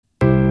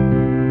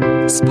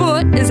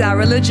Sport is our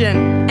religion,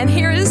 and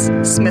here is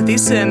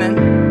Smithy's sermon.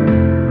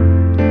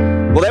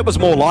 Well, that was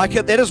more like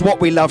it. That is what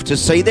we love to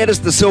see. That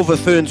is the Silver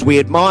Ferns we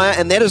admire,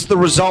 and that is the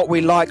result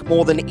we like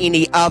more than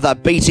any other,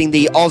 beating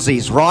the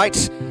Aussies,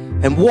 right?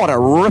 And what a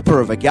ripper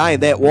of a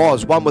game that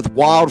was, one with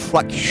wild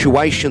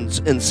fluctuations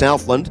in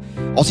Southland.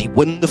 Aussie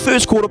win the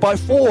first quarter by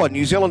 4.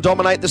 New Zealand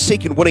dominate the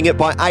second, winning it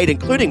by 8,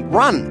 including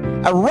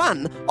a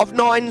run of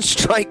 9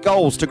 straight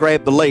goals to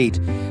grab the lead.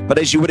 But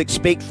as you would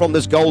expect from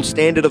this gold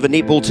standard of a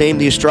netball team,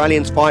 the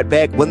Australians fight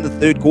back, win the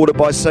third quarter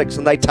by 6,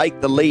 and they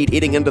take the lead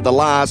heading into the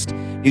last.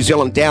 New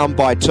Zealand down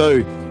by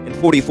 2. And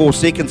 44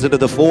 seconds into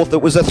the fourth,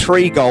 it was a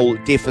 3-goal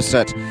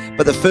deficit.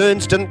 But the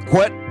Ferns didn't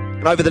quit,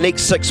 and over the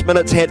next 6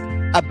 minutes had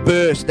a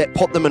burst that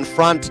put them in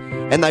front,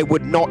 and they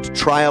would not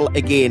trail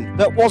again.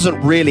 It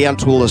wasn't really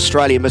until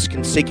Australia missed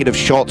consecutive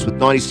shots with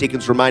 90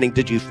 seconds remaining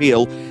did you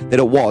feel that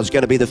it was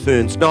going to be the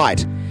Ferns'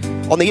 night.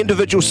 On the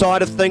individual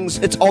side of things,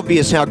 it's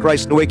obvious how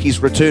Grace Nweki's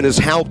return has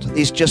helped.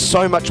 There's just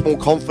so much more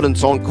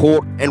confidence on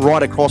court and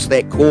right across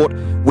that court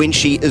when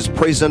she is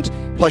present.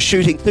 Plus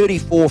shooting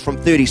 34 from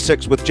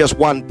 36 with just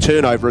 1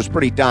 turnover is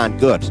pretty darn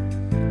good.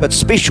 But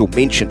special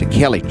mention to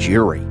Kelly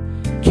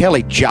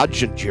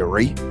Judge and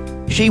Jury.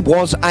 She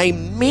was a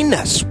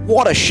menace.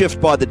 What a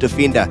shift by the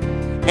defender.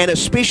 And a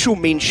special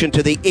mention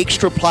to the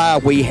extra player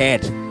we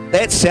had.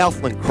 That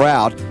Southland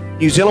crowd.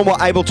 New Zealand were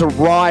able to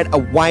ride a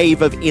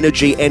wave of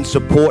energy and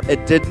support.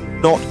 It did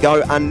not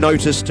go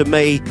unnoticed to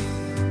me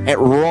at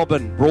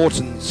Robin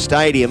Broughton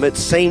Stadium. It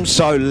seemed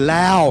so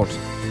loud.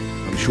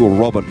 I'm sure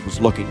Robin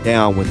was looking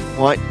down with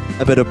quite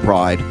a bit of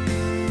pride.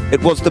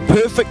 It was the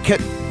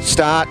perfect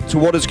start to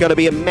what is going to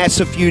be a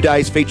massive few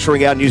days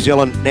featuring our New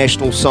Zealand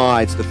national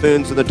sides. The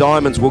Ferns and the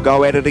Diamonds will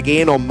go at it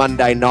again on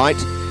Monday night.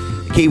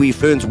 The Kiwi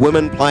Ferns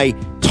women play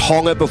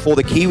Tonga before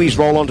the Kiwis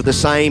roll onto the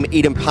same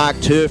Eden Park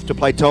turf to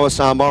play Toa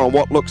Samoa on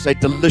what looks a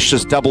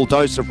delicious double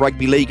dose of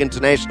rugby league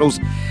internationals.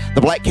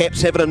 The Black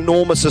Caps have an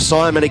enormous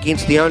assignment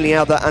against the only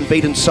other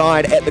unbeaten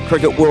side at the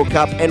Cricket World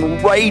Cup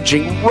and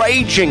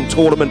raging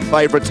tournament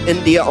favourites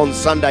India on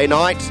Sunday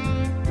night.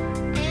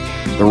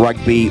 The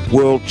Rugby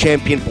World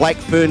Champion Black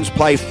Ferns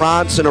play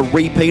France in a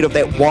repeat of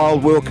that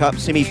wild World Cup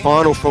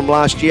semi-final from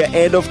last year.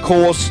 And of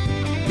course,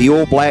 the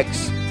All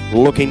Blacks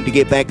looking to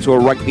get back to a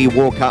Rugby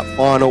World Cup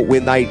final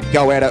when they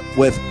go at it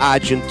with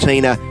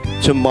Argentina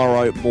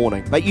tomorrow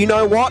morning. But you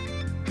know what?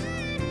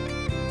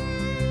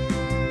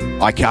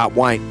 I can't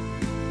wait.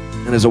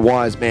 And as a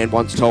wise man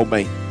once told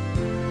me,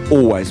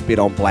 always bet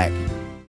on black.